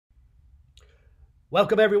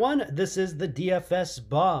Welcome everyone. This is the DFS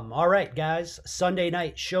Bum. All right, guys. Sunday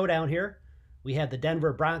night showdown here. We have the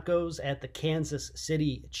Denver Broncos at the Kansas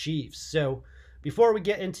City Chiefs. So before we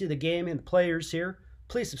get into the game and the players here,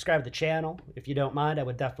 please subscribe to the channel. If you don't mind, I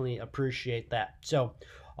would definitely appreciate that. So,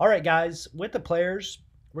 all right, guys, with the players,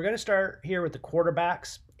 we're going to start here with the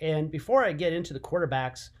quarterbacks. And before I get into the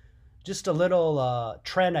quarterbacks, just a little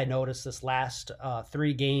trend I noticed this last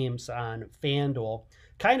 3 games on Fanduel.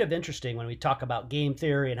 Kind of interesting when we talk about game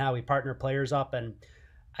theory and how we partner players up. And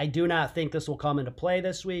I do not think this will come into play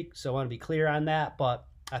this week, so I want to be clear on that. But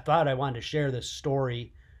I thought I wanted to share this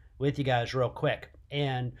story with you guys real quick.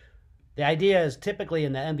 And the idea is typically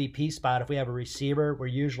in the MVP spot, if we have a receiver, we're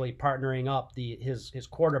usually partnering up his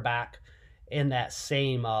quarterback in that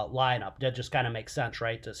same lineup. That just kind of makes sense,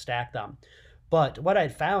 right, to stack them. But what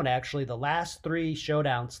I'd found actually, the last 3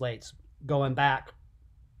 showdown slates going back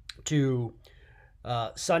to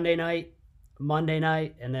Sunday night, Monday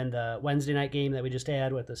night, and then the Wednesday night game that we just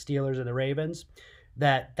had with the Steelers and the Ravens,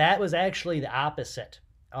 that was actually the opposite.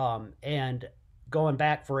 And going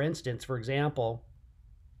back, for instance, for example,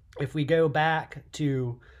 if we go back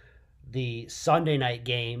to the Sunday night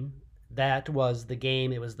game, that was the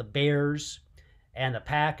game, it was the Bears and the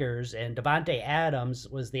Packers, and Devontae Adams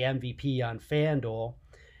was the MVP on FanDuel,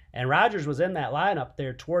 and Rodgers was in that lineup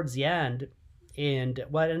there towards the end. And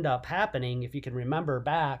what ended up happening, if you can remember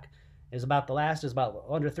back, is about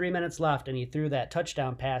under 3 minutes left, and he threw that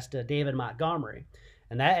touchdown pass to David Montgomery.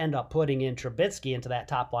 And that ended up putting in Trubisky into that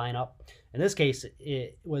top lineup. In this case,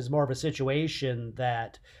 it was more of a situation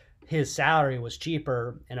that his salary was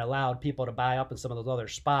cheaper and allowed people to buy up in some of those other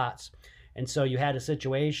spots. And so you had a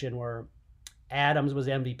situation where Adams was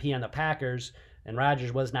MVP on the Packers, and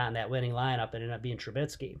Rodgers was not in that winning lineup, and ended up being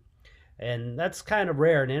Trubisky. And that's kind of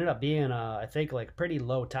rare. And it ended up being, I think, like a pretty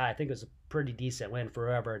low tie. I think it was a pretty decent win for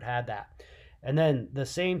whoever had that. And then the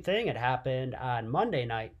same thing had happened on Monday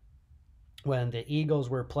night when the Eagles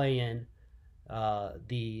were playing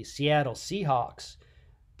the Seattle Seahawks.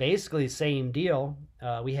 Basically, same deal.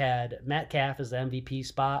 We had Metcalf as the MVP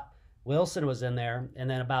spot. Wilson was in there. And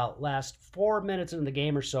then about last 4 minutes in the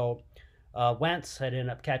game or so, Wentz had ended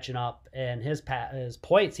up catching up, and his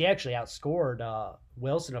points, he actually outscored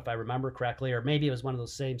Wilson, if I remember correctly, or maybe it was one of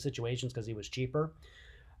those same situations because he was cheaper.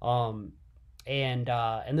 And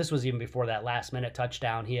this was even before that last minute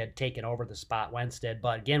touchdown. He had taken over the spot Wentz did.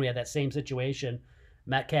 But again, we had that same situation.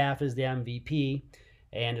 Metcalf is the MVP,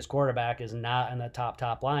 and his quarterback is not in the top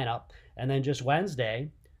lineup. And then just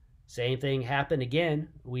Wednesday, same thing happened again.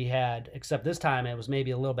 We had, except this time it was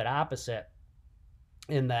maybe a little bit opposite,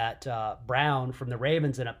 in that Brown from the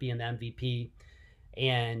Ravens ended up being the MVP,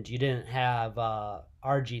 and you didn't have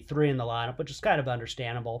RG3 in the lineup, which is kind of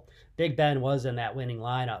understandable. Big Ben was in that winning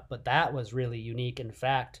lineup, but that was really unique. In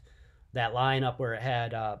fact, that lineup where it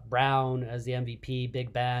had Brown as the MVP,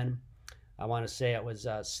 Big Ben, I want to say it was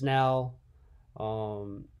Snell,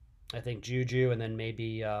 I think Juju, and then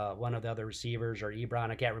maybe one of the other receivers, or Ebron,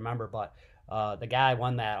 I can't remember, but the guy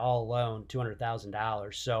won that all alone,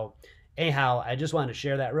 $200,000. So anyhow, I just wanted to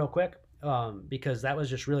share that real quick because that was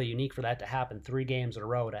just really unique for that to happen 3 games in a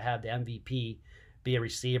row, to have the MVP be a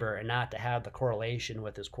receiver and not to have the correlation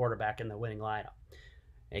with his quarterback in the winning lineup.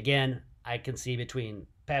 Again, I can see between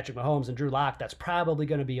Patrick Mahomes and Drew Lock, that's probably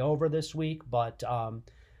going to be over this week, but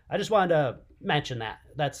I just wanted to mention that.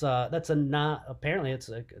 That's a not, apparently it's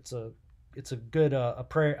a good a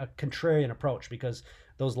contrarian approach, because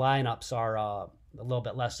those lineups are a little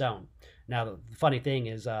bit less zoned. Now, the funny thing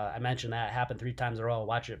is, I mentioned that it happened 3 times in a row.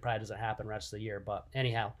 Watch it probably doesn't happen the rest of the year. But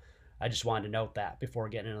anyhow, I just wanted to note that before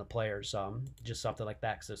getting into the players. Just something like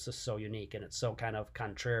that, because it's just so unique, and it's so kind of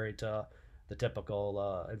contrary to the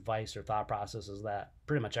typical advice or thought processes that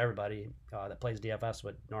pretty much everybody that plays DFS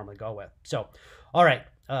would normally go with. So, all right,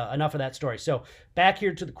 enough of that story. So back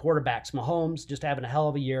here to the quarterbacks. Mahomes just having a hell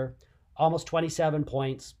of a year, almost 27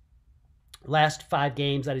 points. Last 5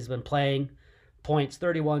 games that he's been playing, points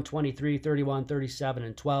 31, 23, 31, 37,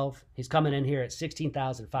 and 12. He's coming in here at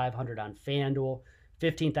 16,500 on FanDuel,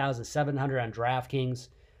 15,700 on Draftkings.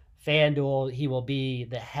 FanDuel, he will be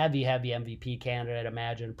the heavy MVP candidate,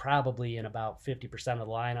 imagine, probably in about 50% of the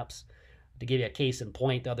lineups. To give you a case in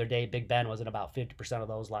point, the other day, Big Ben was in about 50% of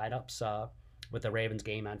those lineups with the Ravens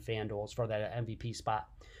game on FanDuel for that MVP spot.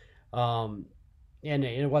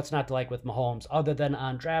 And what's not to like with Mahomes, other than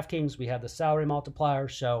on DraftKings, we have the salary multiplier,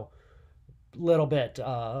 so a little bit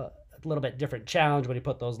different challenge when you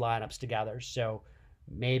put those lineups together. So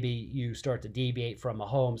maybe you start to deviate from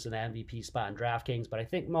Mahomes in the MVP spot in DraftKings, but I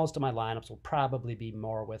think most of my lineups will probably be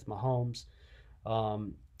more with Mahomes.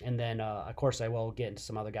 And then, of course, I will get into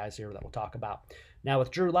some other guys here that we'll talk about. Now,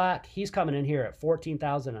 with Drew Lock, he's coming in here at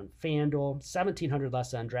 14,000 on Fanduel, 1,700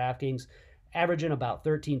 less on DraftKings, averaging about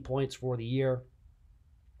 13 points for the year.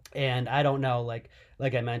 And I don't know, like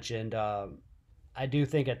I mentioned, I do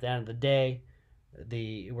think at the end of the day,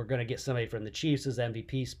 we're going to get somebody from the Chiefs as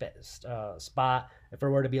MVP spot. If it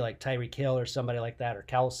were to be like Tyreek Hill or somebody like that, or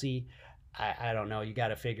Kelsey, I don't know. You got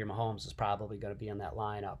to figure Mahomes is probably going to be in that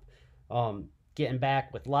lineup. Getting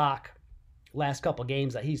back with Locke, last couple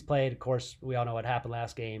games that he's played, of course, we all know what happened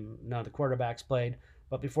last game. None of the quarterbacks played.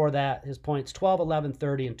 But before that, his points 12, 11,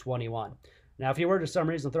 30, and 21. Now, if he were to some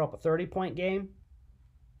reason throw up a 30-point game,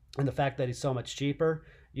 and the fact that he's so much cheaper,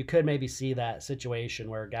 you could maybe see that situation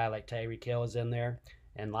where a guy like Tyreek Hill is in there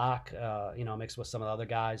and Locke, mixed with some of the other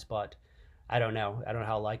guys. But I don't know. I don't know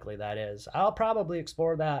how likely that is. I'll probably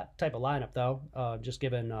explore that type of lineup, though, just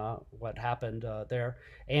given what happened there.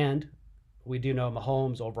 And we do know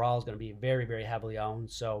Mahomes overall is going to be very, very heavily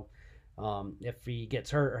owned. So if he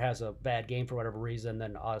gets hurt or has a bad game for whatever reason,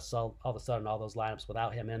 then all of a sudden all those lineups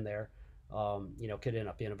without him in there, could end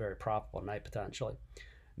up being a very profitable night potentially.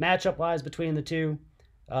 Matchup-wise between the two,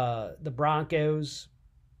 the Broncos,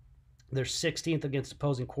 they're 16th against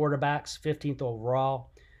opposing quarterbacks, 15th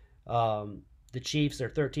overall. The Chiefs are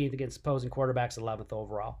 13th against opposing quarterbacks, 11th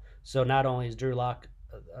overall. So not only is Drew Lock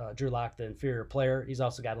the inferior player, he's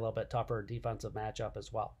also got a little bit tougher defensive matchup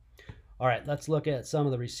as well. All right, let's look at some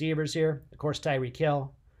of the receivers here. Of course, Tyreek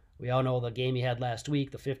Hill. We all know the game he had last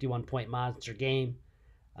week, the 51-point monster game.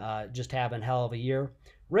 Just having hell of a year.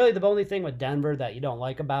 Really, the only thing with Denver that you don't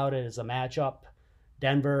like about it is a matchup.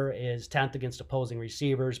 Denver is 10th against opposing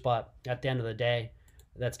receivers, but at the end of the day,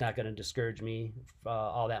 that's not going to discourage me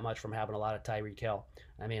all that much from having a lot of Tyreek Hill.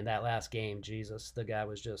 I mean, that last game, Jesus, the guy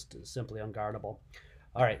was just simply unguardable.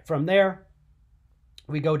 All right, from there,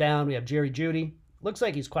 we go down. We have Jerry Jeudy. Looks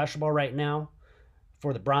like he's questionable right now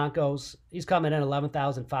for the Broncos. He's coming in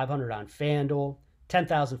 11,500 on FanDuel,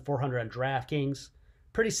 10,400 on DraftKings.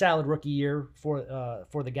 Pretty solid rookie year for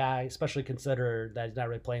the guy, especially consider that he's not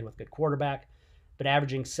really playing with a good quarterback. But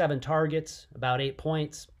averaging 7 targets, about 8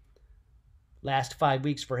 points. Last 5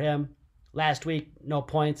 weeks for him. Last week, no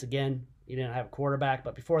points. Again, he didn't have a quarterback.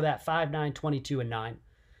 But before that, 5, 9, 22, and 9.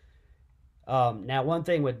 Now, one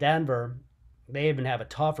thing with Denver, they even have a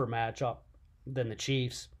tougher matchup than the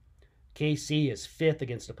Chiefs. KC is 5th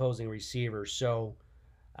against opposing receivers. So,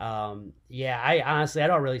 I honestly, I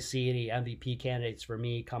don't really see any MVP candidates for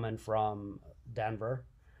me coming from Denver.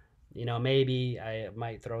 Maybe I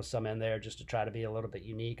might throw some in there just to try to be a little bit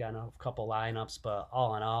unique on a couple lineups, but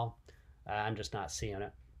all in all, I'm just not seeing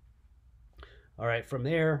it. All right, from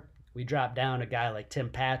there, we drop down a guy like Tim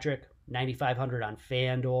Patrick, 9,500 on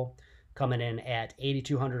FanDuel, coming in at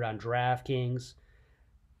 8,200 on DraftKings.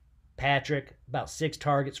 Patrick, about 6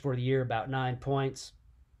 targets for the year, about 9 points.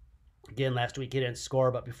 Again, last week he didn't score,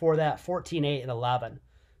 but before that, 14, 8, and 11.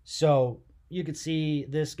 So you could see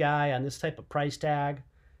this guy on this type of price tag,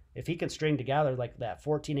 if he can string together like that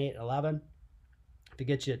 14, 8, and 11, if he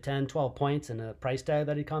gets you 10, 12 points in the price tag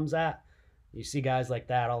that he comes at, you see guys like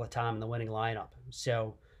that all the time in the winning lineup.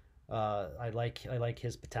 So I like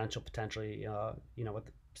his potentially,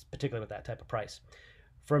 particularly with that type of price.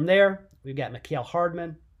 From there, we've got Mecole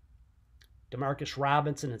Hardman, Demarcus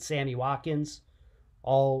Robinson, and Sammy Watkins,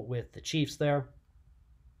 all with the Chiefs there.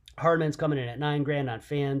 Hardman's coming in at $9,000 on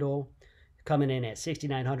FanDuel, coming in at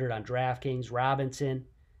 6,900 on DraftKings. Robinson,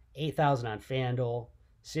 8,000 on FanDuel,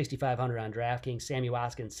 6,500 on DraftKings. Sammy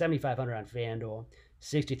Watkins, 7,500 on FanDuel,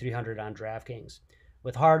 6,300 on DraftKings.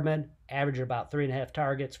 With Hardman, averaging about 3.5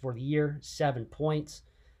 targets for the year, 7 points.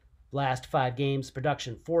 Last 5 games,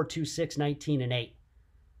 production 4, 2, 6, 19, and 8.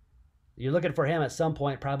 You're looking for him at some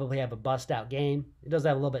point, probably have a bust-out game. He does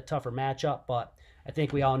have a little bit tougher matchup, but I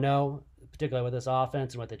think we all know, particularly with this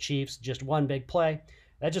offense and with the Chiefs, just one big play.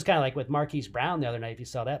 That's just kind of like with Marquise Brown the other night, if you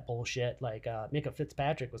saw that bullshit. Like Micah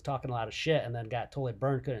Fitzpatrick was talking a lot of shit and then got totally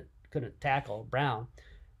burned, couldn't tackle Brown.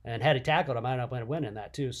 And had he tackled him, I ended up winning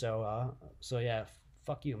that too. So yeah,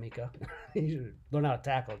 fuck you, Micah. You should learn how to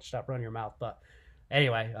tackle. Stop running your mouth. But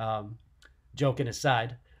anyway, joking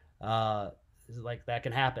aside, like that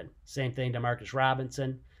can happen. Same thing to Demarcus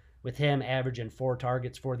Robinson. With him averaging 4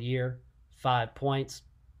 targets for the year, 5 points.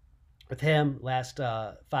 With him, last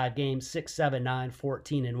 5 games, 6, 7, 9,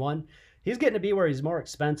 14, and 1. He's getting to be where he's more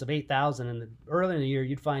expensive, 8,000. And early in the year,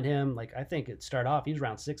 you'd find him, like I think it'd start off, he's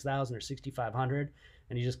around 6,000 or 6,500.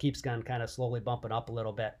 And he just keeps kind of slowly bumping up a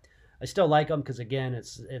little bit. I still like him because, again,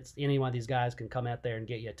 it's any one of these guys can come out there and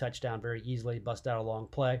get you a touchdown very easily, bust out a long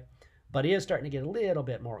play. But he is starting to get a little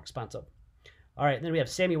bit more expensive. All right, then we have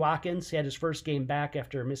Sammy Watkins. He had his first game back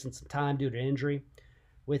after missing some time due to injury.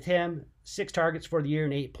 With him, 6 targets for the year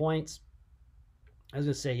and 8 points. I was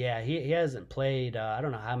going to say, yeah, he hasn't played. I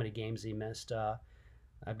don't know how many games he missed.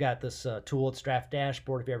 I've got this tool, it's Draft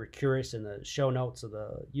Dashboard. If you're ever curious, in the show notes of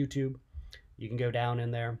the YouTube, you can go down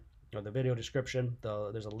in there, or the video description.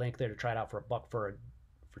 There's a link there to try it out for $1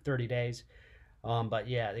 for 30 days. But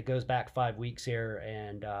yeah, it goes back 5 weeks here,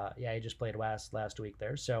 and yeah, he just played last week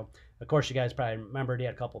there. So of course, you guys probably remembered he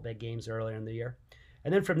had a couple big games earlier in the year,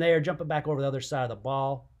 and then from there, jumping back over the other side of the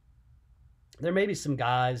ball, there may be some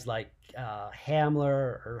guys like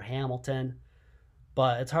Hamler or Hamilton,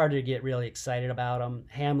 but it's hard to get really excited about him.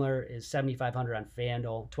 Hamler is 7,500 on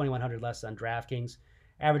Fanduel, 2,100 less on Draftkings,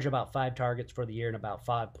 average about 5 targets for the year and about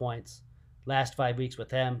 5 points. Last 5 weeks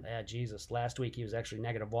with him, Jesus, last week he was actually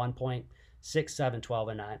negative 1 point, 6, 7, 12,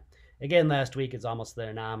 and 9. Again, last week is almost the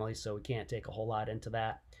anomaly, so we can't take a whole lot into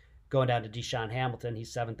that. Going down to Deshaun Hamilton,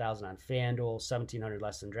 he's 7,000 on Fanduel, 1,700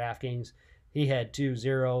 less than Draftkings. He had 2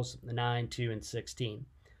 zeros, 9, 2, and 16.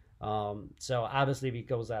 So obviously, if he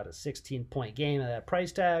goes out a 16-point game at that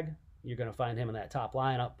price tag, you're going to find him in that top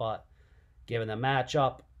lineup. But given the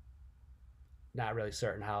matchup, not really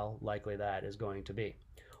certain how likely that is going to be.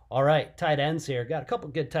 All right, tight ends here. Got a couple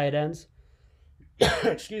good tight ends.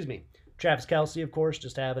 Excuse me. Travis Kelce, of course,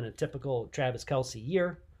 just having a typical Travis Kelce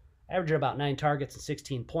year. Averaging about 9 targets and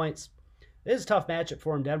 16 points. It is a tough matchup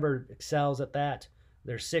for him. Denver excels at that.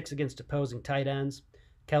 They're 6th against opposing tight ends.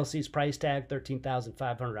 Kelce's price tag,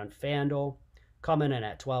 $13,500 on Fanduel. Coming in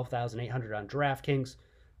at $12,800 on DraftKings.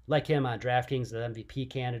 Like him on DraftKings, the MVP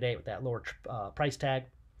candidate with that lower price tag.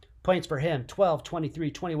 Points for him, 12,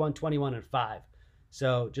 23, 21, 21, and 5.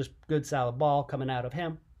 So just good solid ball coming out of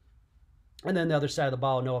him. And then the other side of the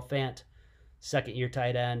ball, Noah Fant, second-year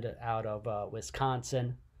tight end out of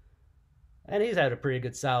Wisconsin. And he's had a pretty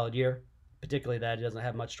good solid year, particularly that he doesn't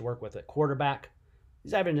have much to work with at quarterback.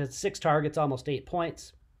 He's averaging 6 targets, almost 8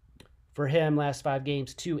 points. For him, last 5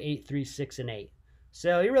 games, 2, 8, 3, 6, and 8.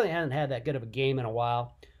 So he really hasn't had that good of a game in a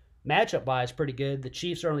while. Matchup-wise, pretty good. The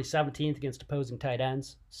Chiefs are only 17th against opposing tight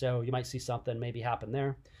ends, so you might see something maybe happen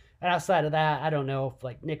there. And outside of that, I don't know if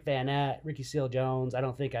like Nick Van Nett, Ricky Seals-Jones, I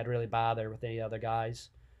don't think I'd really bother with any other guys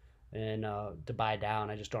and to buy down.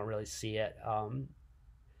 I just don't really see it.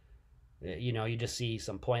 You just see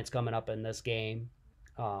some points coming up in this game.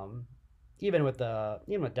 Even with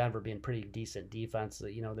Denver being pretty decent defense,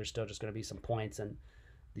 there's still just going to be some points and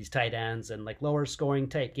these tight ends and like lower scoring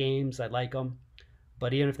type games. I like them,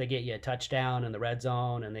 but even if they get you a touchdown in the red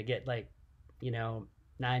zone and they get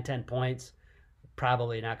 9-10 points,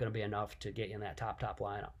 probably not going to be enough to get you in that top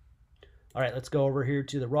lineup. All right, let's go over here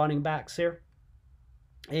to the running backs here,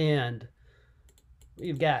 and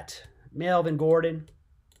we've got Melvin Gordon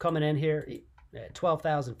coming in here at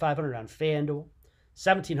 12,500 on Fanduel.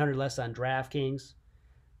 1,700 less on DraftKings.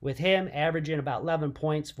 With him averaging about 11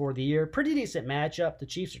 points for the year. Pretty decent matchup. The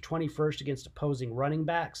Chiefs are 21st against opposing running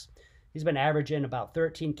backs. He's been averaging about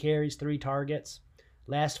 13 carries, 3 targets.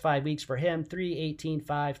 Last 5 weeks for him, 3, 18,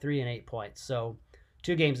 5, 3, and 8 points. So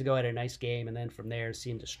 2 games ago had a nice game, and then from there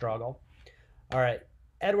seemed to struggle. All right,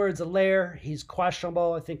 Edwards-Helaire, he's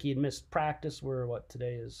questionable. I think he had missed practice.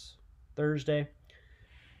 Today is Thursday.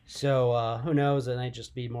 So who knows? It might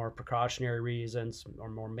just be more precautionary reasons or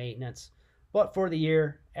more maintenance. But for the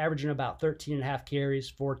year, averaging about 13.5 carries,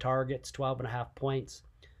 4 targets, 12.5 points.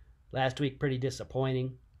 Last week, pretty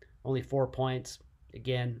disappointing. Only 4 points.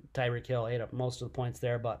 Again, Tyreek Hill ate up most of the points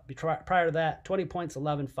there. But prior to that, 20 points,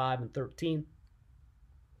 11, 5, and 13.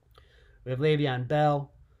 We have Le'Veon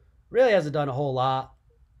Bell. Really hasn't done a whole lot.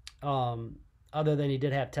 Other than he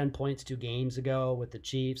did have 10 points 2 games ago with the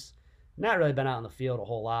Chiefs. Not really been out in the field a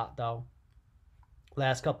whole lot, though.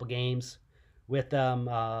 Last couple games with them,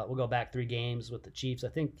 we'll go back 3 games with the Chiefs. I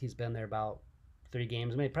think he's been there about 3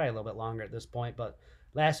 games, maybe probably a little bit longer at this point. But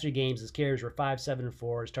last 3 games, his carries were 5, 7, and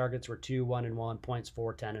 4. His targets were 2, 1, and 1. Points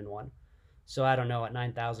 4, 10, and 1. So I don't know, at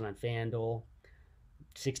 9,000 on FanDuel,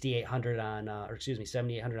 7,800 on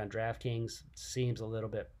DraftKings seems a little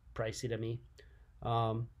bit pricey to me.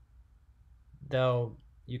 Though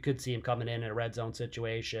you could see him coming in a red zone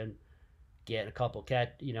situation, getting a couple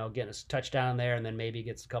getting a touchdown there, and then maybe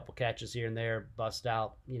gets a couple catches here and there, bust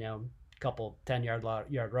out, a couple 10-yard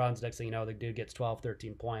runs. Next thing you know, the dude gets 12,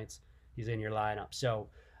 13 points. He's in your lineup. So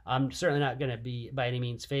I'm certainly not going to be by any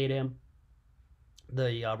means fade him.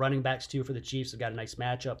 The running backs too for the Chiefs have got a nice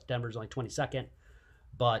matchup. Denver's only 22nd,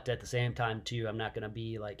 but at the same time too, I'm not going to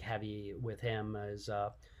be like heavy with him as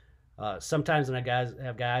sometimes when I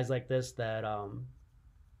have guys like this that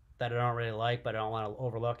that I don't really like, but I don't want to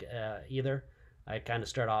overlook either. I kind of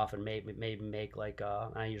start off and maybe make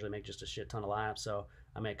I usually make just a shit ton of lineups. So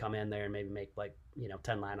I may come in there and maybe make like,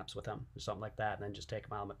 10 lineups with him or something like that, and then just take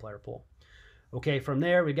him out of my player pool. Okay, from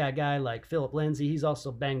there, we got a guy like Philip Lindsay. He's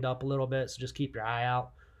also banged up a little bit, so just keep your eye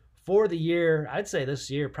out. For the year, I'd say this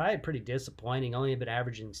year, probably pretty disappointing. Only been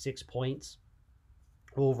averaging 6 points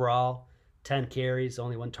overall, 10 carries,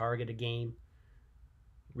 only 1 target a game.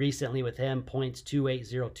 Recently with him, points 2, 8,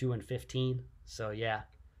 0, 2, and 15. So, yeah,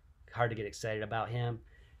 hard to get excited about him.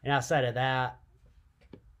 And outside of that,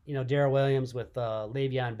 Darrell Williams with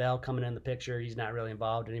Le'Veon Bell coming in the picture. He's not really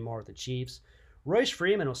involved anymore with the Chiefs. Royce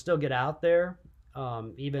Freeman will still get out there,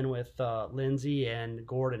 even with Lindsey and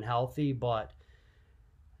Gordon healthy. But,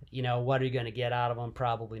 what are you going to get out of him?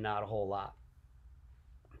 Probably not a whole lot.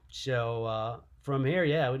 So from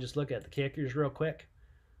here, we just look at the kickers real quick.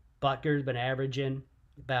 Butker's been averaging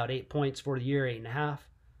about 8 points for the year, 8.5.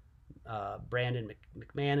 Brandon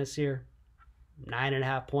McManus here,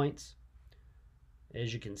 9.5 points.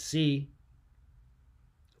 As you can see,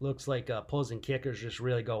 looks like opposing kickers just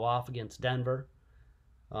really go off against Denver.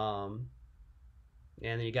 And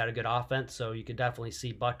then you got a good offense, so you could definitely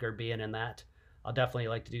see Butker being in that. I'll definitely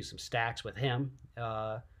like to do some stacks with him,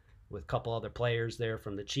 with a couple other players there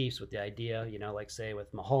from the Chiefs with the idea, like say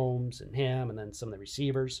with Mahomes and him, and then some of the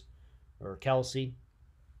receivers or Kelsey.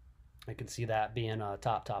 I can see that being a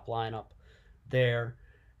top lineup there.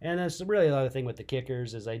 And that's really the other thing with the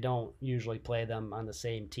kickers is I don't usually play them on the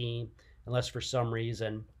same team unless for some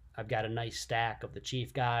reason I've got a nice stack of the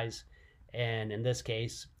Chief guys. And in this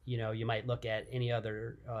case, you might look at any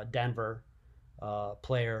other Denver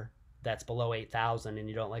player that's below 8,000 and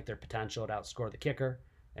you don't like their potential to outscore the kicker,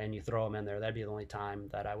 and you throw them in there. That'd be the only time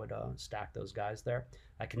that I would stack those guys there.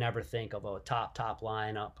 I can never think of a top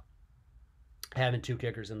lineup having 2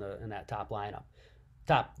 kickers in that top lineup.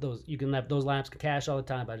 You can have those lineups can cash all the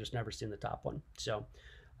time, but I just never seen the top one. So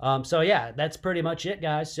yeah, that's pretty much it,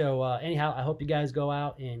 guys. So anyhow, I hope you guys go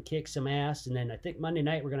out and kick some ass. And then I think Monday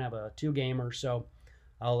night we're gonna have a 2-gamer, so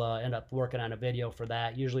I'll end up working on a video for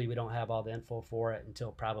that. Usually we don't have all the info for it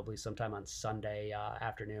until probably sometime on Sunday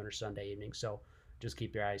afternoon or Sunday evening. So just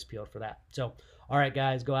keep your eyes peeled for that. So all right,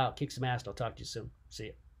 guys, go out, kick some ass. And I'll talk to you soon. See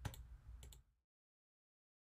you.